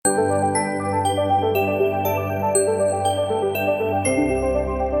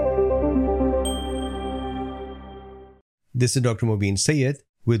This is Dr. Mobeen Sayed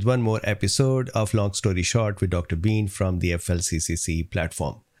with one more episode of Long Story Short with DrBeen from the FLCCC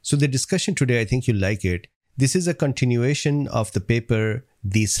platform. So the discussion today, I think you'll like it. This is a continuation of the paper,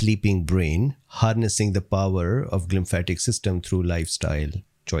 The Sleeping Brain, Harnessing the Power of Glymphatic System Through Lifestyle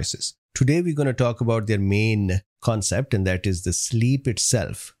Choices. Today we're going to talk about their main concept, and that is the sleep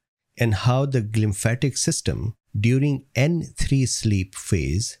itself and how the glymphatic system during N3 sleep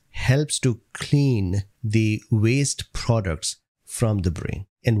phase helps to clean the waste products from the brain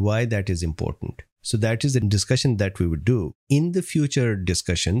and why that is important. So that is a discussion that we would do. In the future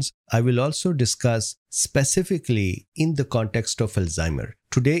discussions, I will also discuss specifically in the context of Alzheimer.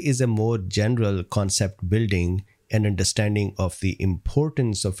 Today is a more general concept building and understanding of the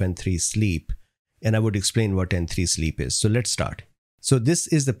importance of N3 sleep, and I would explain what N3 sleep is. So let's start. So this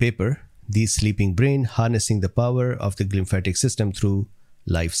is the paper, The Sleeping Brain, Harnessing the Power of the Glymphatic System Through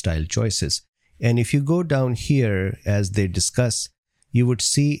Lifestyle Choices. And if you go down here as they discuss, you would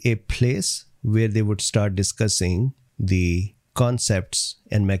see a place where they would start discussing the concepts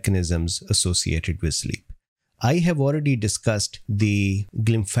and mechanisms associated with sleep. I have already discussed the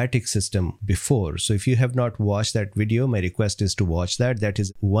glymphatic system before. So if you have not watched that video, my request is to watch that. That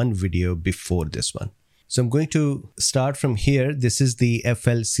is one video before this one. So I'm going to start from here. This is the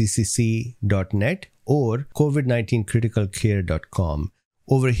flccc.net or covid19criticalcare.com.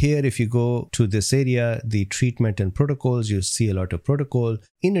 Over here, if you go to this area, the treatment and protocols, you see a lot of protocol.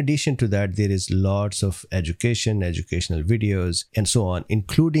 In addition to that, there is lots of educational videos, and so on,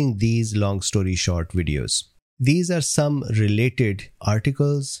 including these long story short videos. These are some related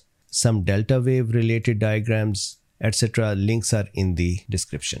articles, some delta wave related diagrams, etc. Links are in the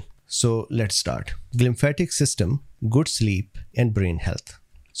description. So let's start. Glymphatic system, good sleep, and brain health.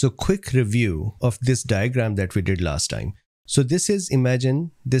 So quick review of this diagram that we did last time. So this is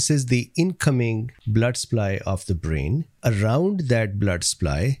the incoming blood supply of the brain. Around that blood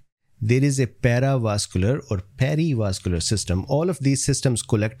supply, there is a paravascular or perivascular system. All of these systems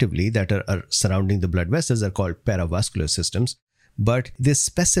collectively that are surrounding the blood vessels are called paravascular systems. But this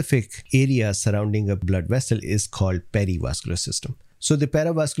specific area surrounding a blood vessel is called perivascular system. So the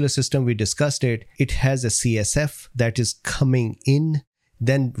paravascular system, we discussed it. It has a CSF that is coming in.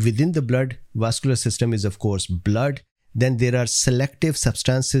 Then within the blood vascular system is, of course, blood. Then there are selective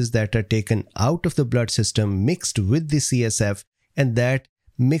substances that are taken out of the blood system mixed with the CSF, and that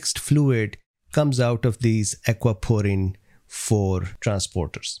mixed fluid comes out of these aquaporin 4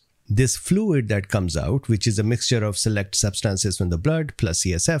 transporters. This fluid that comes out, which is a mixture of select substances from the blood plus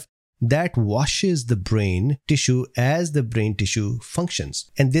CSF, that washes the brain tissue as the brain tissue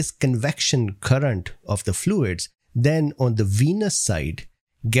functions. And this convection current of the fluids then on the venous side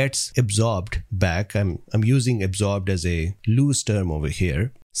gets absorbed back. I'm using absorbed as a loose term over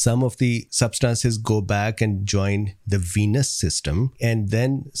here. Some of the substances go back and join the venous system, and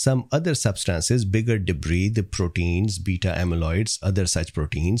then some other substances, bigger debris, the proteins, beta amyloids, other such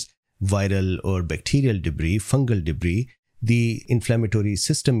proteins, viral or bacterial debris, fungal debris, the inflammatory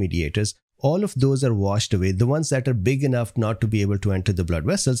system mediators, all of those are washed away. The ones that are big enough not to be able to enter the blood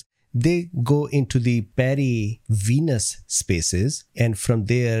vessels, they go into the perivenous spaces, and from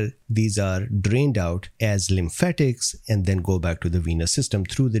there these are drained out as lymphatics and then go back to the venous system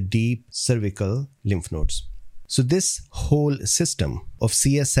through the deep cervical lymph nodes. So this whole system of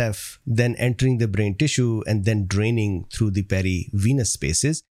CSF then entering the brain tissue and then draining through the perivenous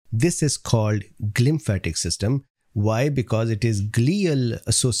spaces, this is called glymphatic system. Why? Because it is glial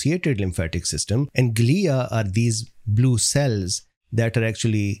associated lymphatic system, and glia are these blue cells that are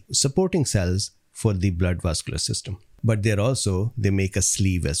actually supporting cells for the blood vascular system. But they make a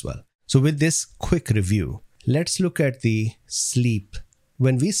sleeve as well. So with this quick review, let's look at the sleep.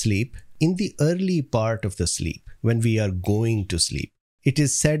 When we sleep, in the early part of the sleep, when we are going to sleep, it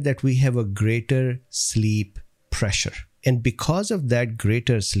is said that we have a greater sleep pressure. And because of that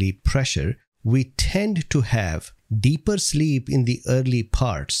greater sleep pressure, we tend to have deeper sleep in the early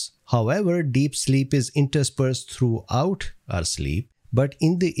parts. However, deep sleep is interspersed throughout our sleep, but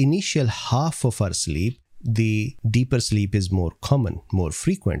in the initial half of our sleep, the deeper sleep is more common, more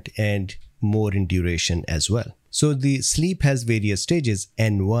frequent, and more in duration as well. So the sleep has various stages,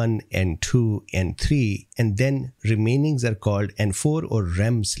 N1, N2, N3, and then remainings are called N4 or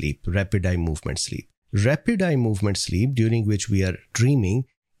REM sleep, rapid eye movement sleep. Rapid eye movement sleep, during which we are dreaming,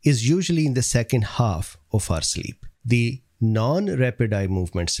 is usually in the second half of our sleep. The non-rapid eye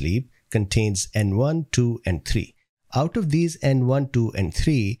movement sleep contains N1, 2, and 3. Out of these N1, 2, and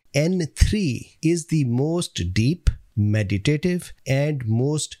 3, N3 is the most deep, meditative, and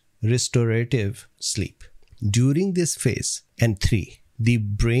most restorative sleep. During this phase, N3, the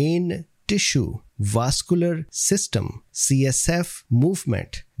brain tissue vascular system, CSF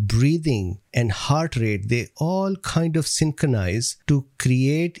movement, breathing, and heart rate, they all kind of synchronize to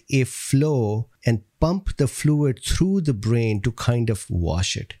create a flow and pump the fluid through the brain to kind of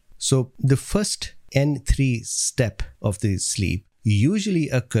wash it. So the first N3 step of the sleep usually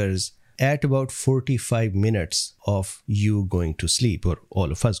occurs at about 45 minutes of you going to sleep, or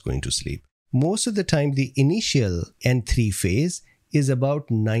all of us going to sleep. Most of the time, the initial N3 phase is about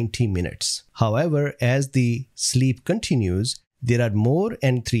 90 minutes. However, as the sleep continues, there are more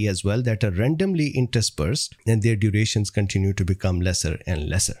N3 as well that are randomly interspersed, and their durations continue to become lesser and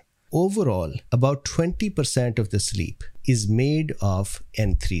lesser. Overall, about 20% of the sleep is made of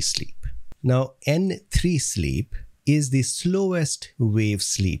N3 sleep. Now, N3 sleep is the slowest wave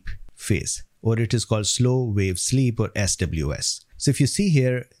sleep phase, or it is called slow wave sleep, or SWS. So if you see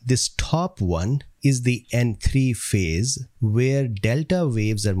here, this top one is the N3 phase where delta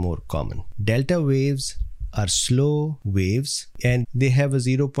waves are more common. Delta waves are slow waves and they have a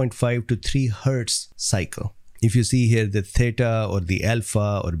 0.5 to 3 hertz cycle. If you see here, the theta or the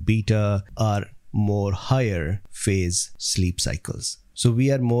alpha or beta are more higher phase sleep cycles. So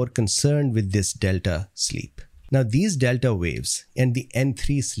we are more concerned with this delta sleep. Now these delta waves and the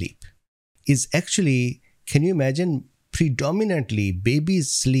N3 sleep is actually, can you imagine, predominantly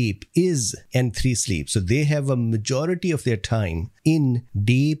babies' sleep is N3 sleep. So they have a majority of their time in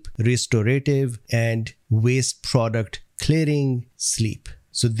deep, restorative, and waste product clearing sleep.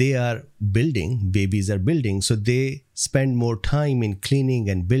 So they are building, babies are building. So they spend more time in cleaning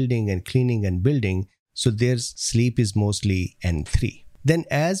and building and cleaning and building. So their sleep is mostly N3. Then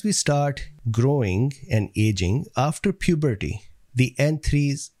as we start growing and aging, after puberty, the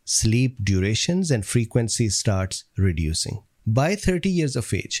N3's sleep durations and frequency starts reducing. By 30 years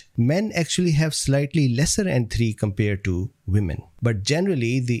of age, men actually have slightly lesser N3 compared to women. But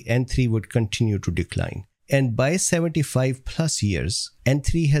generally, the N3 would continue to decline. And by 75 plus years,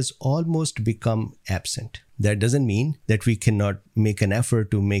 N3 has almost become absent. That doesn't mean that we cannot make an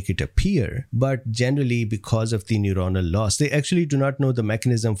effort to make it appear, but generally because of the neuronal loss, they actually do not know the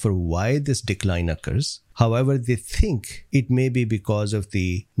mechanism for why this decline occurs. However, they think it may be because of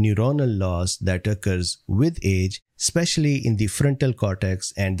the neuronal loss that occurs with age, especially in the frontal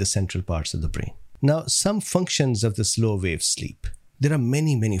cortex and the central parts of the brain. Now, some functions of the slow wave sleep. There are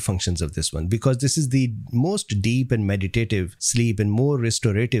many functions of this one because this is the most deep and meditative sleep and more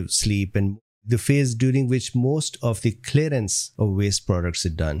restorative sleep, and the phase during which most of the clearance of waste products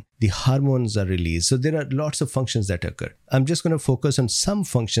is done. The hormones are released. So there are lots of functions that occur. I'm just going to focus on some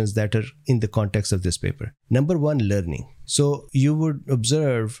functions that are in the context of this paper. Number one, learning. So you would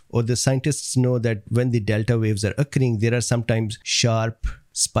observe, or the scientists know, that when the delta waves are occurring, there are sometimes sharp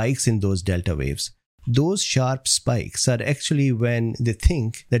spikes in those delta waves. Those sharp spikes are actually when they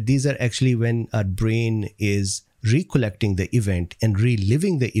think that these are actually when our brain is recollecting the event and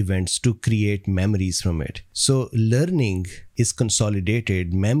reliving the events to create memories from it. So learning is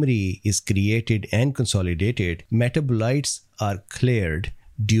consolidated, memory is created and consolidated, metabolites are cleared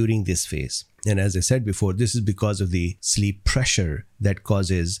during this phase. And as I said before, this is because of the sleep pressure that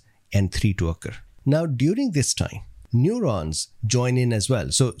causes N3 to occur. Now, during this time, neurons join in as well.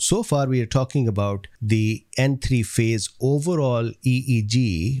 So far we are talking about the N3 phase overall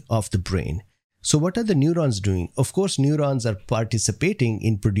EEG of the brain. So what are the neurons doing? Of course, neurons are participating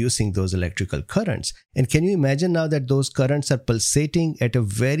in producing those electrical currents. And can you imagine now that those currents are pulsating at a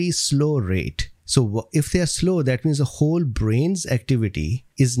very slow rate? So if they are slow, that means the whole brain's activity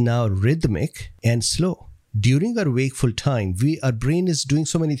is now rhythmic and slow. During our wakeful time, our brain is doing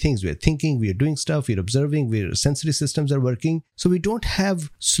so many things. We are thinking, we are doing stuff, we are observing, our sensory systems are working. So we don't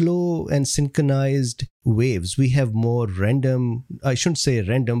have slow and synchronized waves. We have more random, I shouldn't say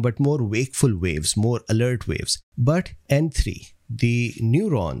random, but more wakeful waves, more alert waves. But N3, the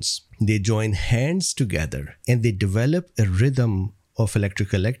neurons, they join hands together and they develop a rhythm of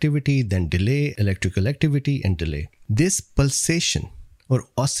electrical activity, then delay, electrical activity, and delay. This pulsation or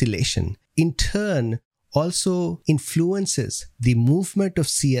oscillation in turn also influences the movement of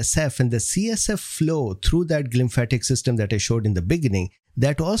CSF, and the CSF flow through that glymphatic system that I showed in the beginning,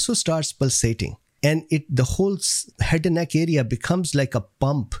 that also starts pulsating. And the whole head and neck area becomes like a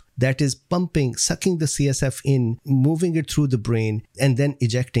pump that is pumping, sucking the CSF in, moving it through the brain, and then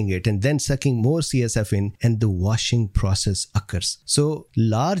ejecting it, and then sucking more CSF in, and the washing process occurs. So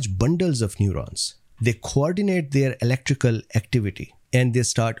large bundles of neurons, they coordinate their electrical activity and they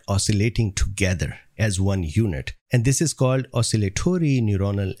start oscillating together as one unit. And this is called oscillatory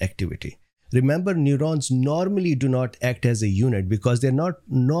neuronal activity. Remember, neurons normally do not act as a unit because they're not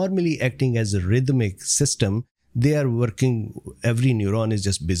normally acting as a rhythmic system. they are working, every neuron is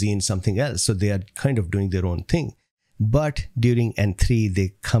just busy in something else. So they are kind of doing their own thing. But during N3,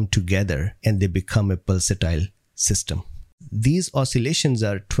 they come together and they become a pulsatile system. These oscillations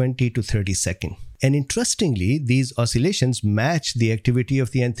are 20 to 30 seconds. And interestingly, these oscillations match the activity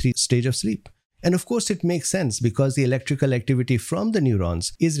of the N3 stage of sleep. And of course, it makes sense because the electrical activity from the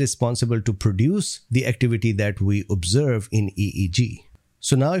neurons is responsible to produce the activity that we observe in EEG.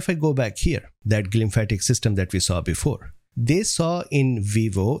 So now if I go back here, that glymphatic system that we saw before, they saw in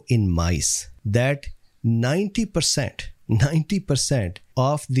vivo in mice that 90%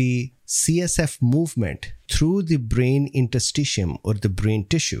 of the CSF movement through the brain interstitium or the brain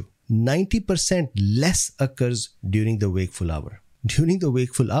tissue, 90% less occurs during the wakeful hour. During the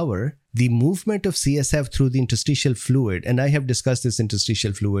wakeful hour, the movement of CSF through the interstitial fluid, and I have discussed this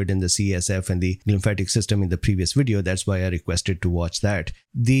interstitial fluid and the CSF and the glymphatic system in the previous video. That's why I requested to watch that.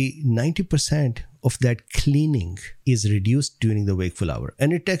 The 90% of that cleaning is reduced during the wakeful hour.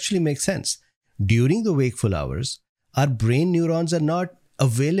 And it actually makes sense. During the wakeful hours, our brain neurons are not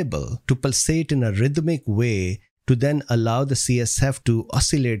available to pulsate in a rhythmic way to then allow the CSF to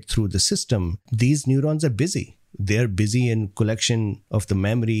oscillate through the system. These neurons are busy. They're busy in collection of the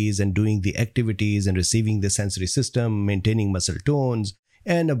memories and doing the activities and receiving the sensory system, maintaining muscle tones,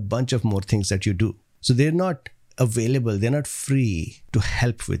 and a bunch of more things that you do. So they're not available, they're not free to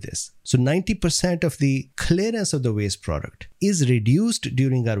help with this. So 90% of the clearance of the waste product is reduced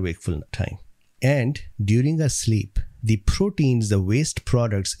during our wakeful time. And during our sleep, the proteins, the waste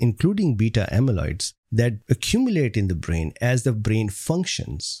products, including beta amyloids, that accumulate in the brain as the brain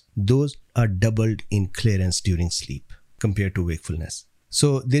functions, those are doubled in clearance during sleep compared to wakefulness.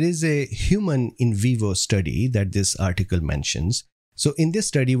 So there is a human in vivo study that this article mentions. So in this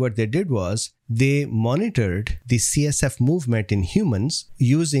study, what they did was they monitored the CSF movement in humans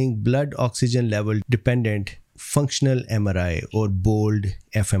using blood oxygen level dependent functional MRI or bold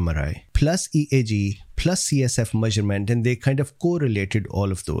fMRI plus EAG plus CSF measurement, and they kind of correlated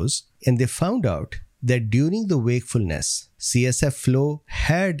all of those. And they found out that during the wakefulness, CSF flow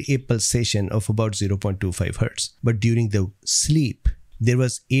had a pulsation of about 0.25 hertz. But during the sleep, there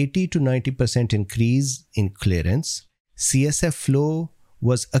was 80 to 90% increase in clearance. CSF flow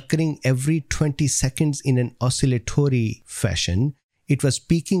was occurring every 20 seconds in an oscillatory fashion. It was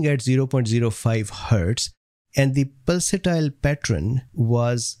peaking at 0.05 hertz. And the pulsatile pattern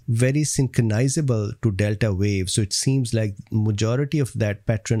was very synchronizable to delta wave. So it seems like majority of that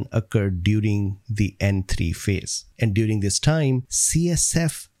pattern occurred during the N3 phase. And during this time,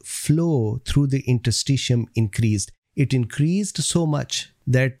 CSF flow through the interstitium increased. It increased so much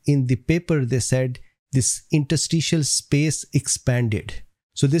that in the paper they said this interstitial space expanded.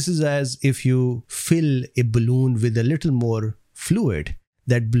 So this is as if you fill a balloon with a little more fluid,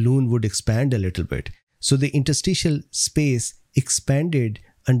 that balloon would expand a little bit. So the interstitial space expanded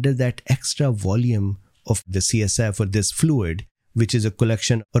under that extra volume of the CSF or this fluid, which is a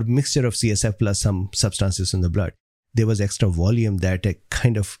collection or mixture of CSF plus some substances in the blood. There was extra volume that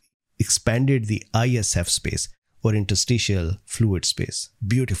kind of expanded the ISF space or interstitial fluid space.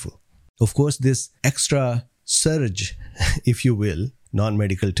 Beautiful. Of course, this extra surge, if you will,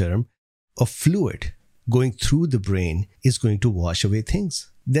 non-medical term, of fluid going through the brain is going to wash away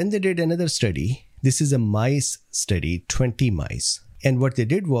things. Then they did another study. This is a mice study, 20 mice. And what they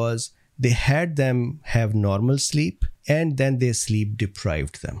did was they had them have normal sleep and then they sleep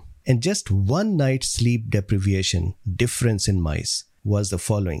deprived them. And just one night sleep deprivation difference in mice was the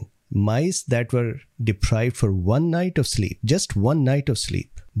following. Mice that were deprived for one night of sleep, just one night of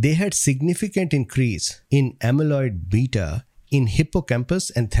sleep, they had significant increase in amyloid beta in hippocampus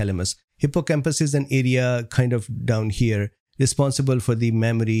and thalamus. Hippocampus is an area kind of down here, responsible for the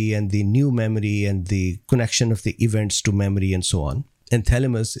memory and the new memory and the connection of the events to memory and so on. And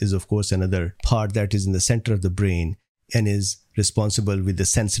thalamus is, of course, another part that is in the center of the brain and is responsible with the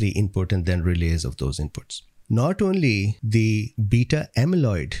sensory input and then relays of those inputs. Not only the beta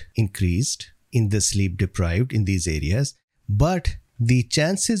amyloid increased in the sleep deprived in these areas, but the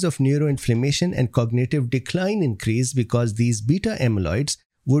chances of neuroinflammation and cognitive decline increased because these beta amyloids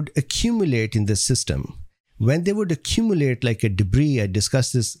would accumulate in the system. When they would accumulate like a debris, I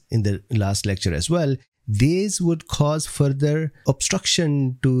discussed this in the last lecture as well, these would cause further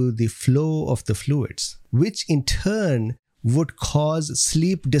obstruction to the flow of the fluids, which in turn would cause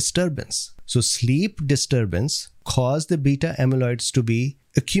sleep disturbance. So sleep disturbance caused the beta amyloids to be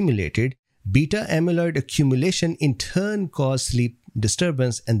accumulated. Beta amyloid accumulation in turn caused sleep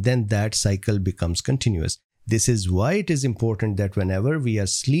disturbance, and then that cycle becomes continuous. This is why it is important that whenever we are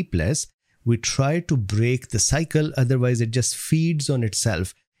sleepless, we try to break the cycle, otherwise it just feeds on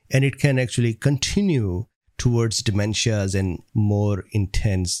itself and it can actually continue towards dementias and more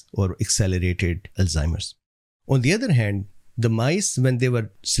intense or accelerated Alzheimer's. On the other hand, the mice, when they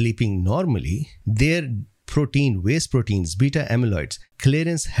were sleeping normally, their waste proteins, beta amyloids,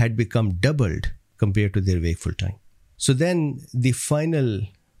 clearance had become doubled compared to their wakeful time. So then the final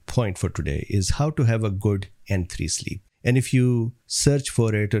point for today is how to have a good N3 sleep. And if you search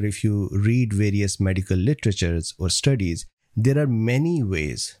for it, or if you read various medical literatures or studies, there are many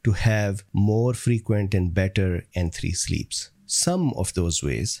ways to have more frequent and better N3 sleeps. Some of those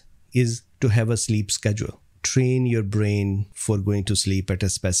ways is to have a sleep schedule. Train your brain for going to sleep at a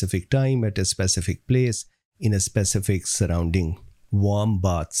specific time, at a specific place, in a specific surrounding. Warm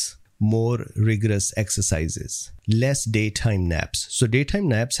baths, more rigorous exercises, less daytime naps. So daytime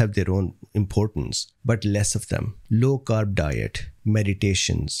naps have their own importance, but less of them. Low carb diet,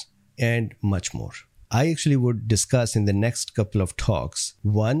 meditations, and much more. I actually would discuss in the next couple of talks.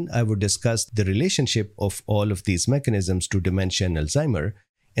 One, I would discuss the relationship of all of these mechanisms to dementia and Alzheimer.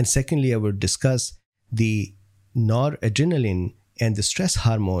 And secondly, I would discuss the noradrenaline and the stress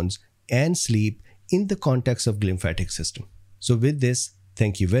hormones and sleep in the context of glymphatic system. So with this,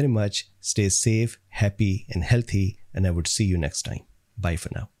 thank you very much. Stay safe, happy, and healthy, and I would see you next time. Bye for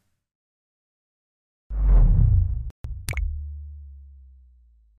now.